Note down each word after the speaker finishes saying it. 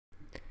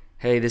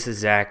Hey, this is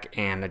Zach,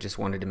 and I just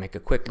wanted to make a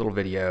quick little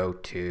video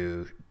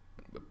to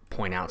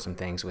point out some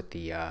things with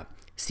the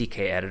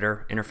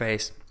CKEditor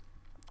interface.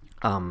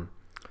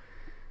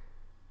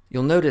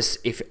 You'll notice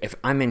if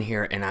I'm in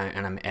here and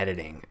I'm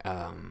editing,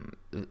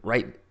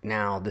 right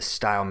now the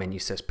style menu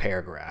says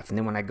paragraph, and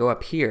then when I go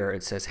up here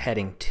it says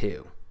heading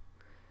 2.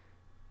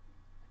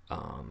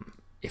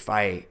 If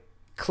I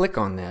click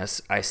on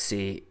this, I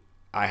see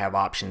I have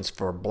options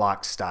for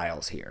block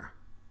styles here.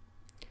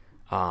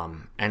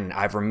 And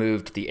I've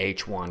removed the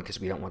H1 because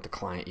we don't want the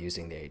client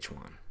using the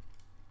H1.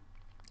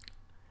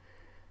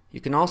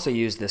 You can also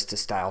use this to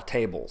style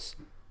tables.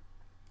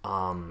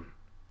 The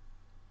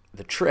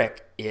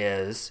trick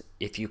is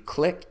if you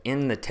click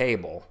in the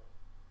table,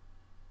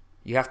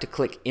 you have to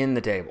click in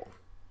the table.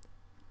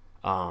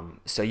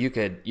 So you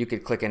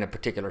could click in a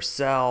particular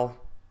cell,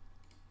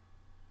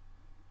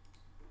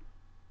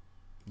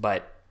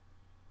 but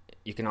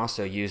you can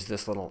also use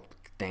this little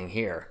thing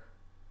here.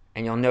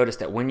 And you'll notice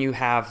that when you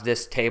have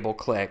this table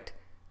clicked,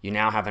 you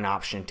now have an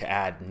option to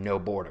add no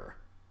border.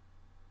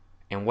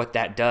 And what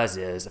that does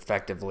is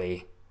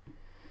effectively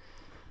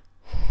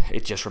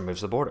it just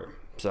removes the border.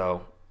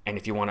 So, and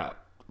if you want to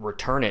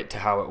return it to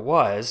how it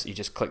was, you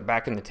just click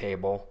back in the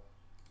table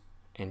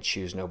and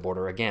choose no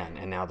border again,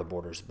 and now the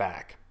border's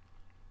back.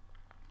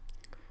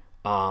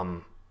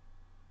 Let's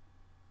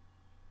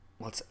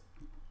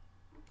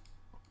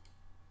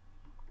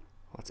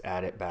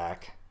add it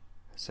back.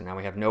 So now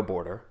we have no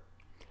border.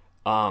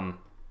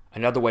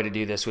 Another way to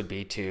do this would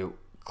be to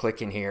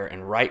click in here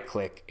and right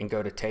click and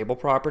go to table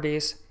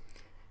properties,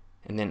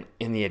 and then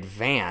in the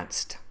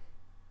advanced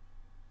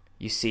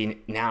you see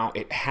now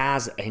it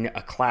has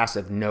a class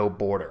of no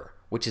border,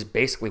 which is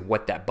basically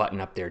what that button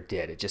up there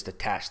did. It just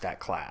attached that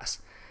class.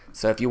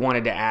 So if you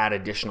wanted to add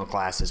additional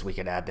classes, we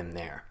could add them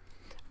there.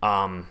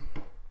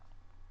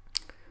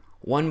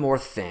 One more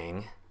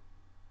thing,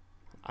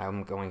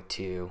 I'm going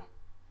to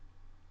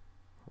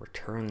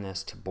return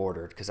this to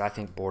bordered because I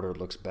think bordered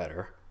looks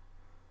better.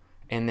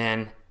 And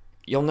then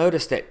you'll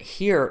notice that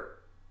here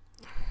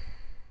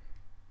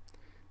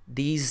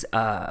these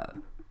are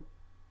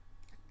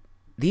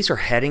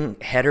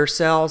header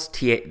cells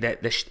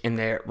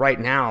right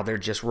now they're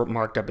just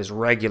marked up as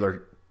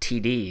regular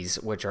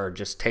TDs, which are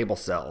just table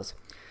cells,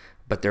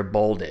 but they're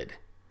bolded.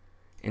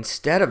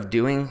 Instead of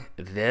doing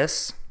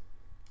this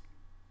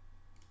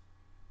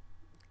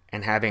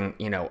and having,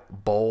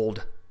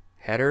 bold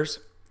headers,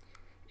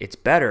 it's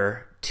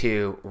better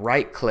to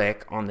right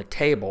click on the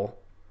table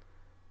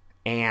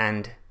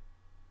and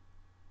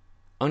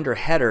under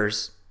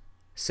headers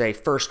say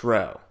first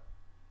row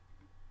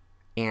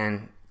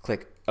and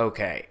click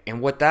OK. And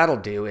what that'll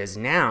do is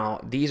now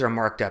these are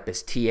marked up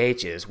as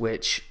THs,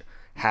 which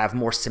have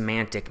more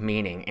semantic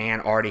meaning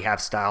and already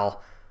have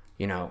style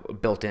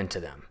built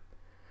into them.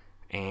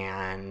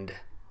 And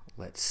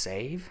let's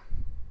save.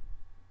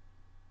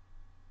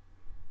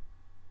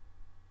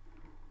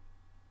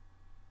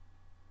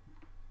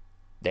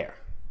 There.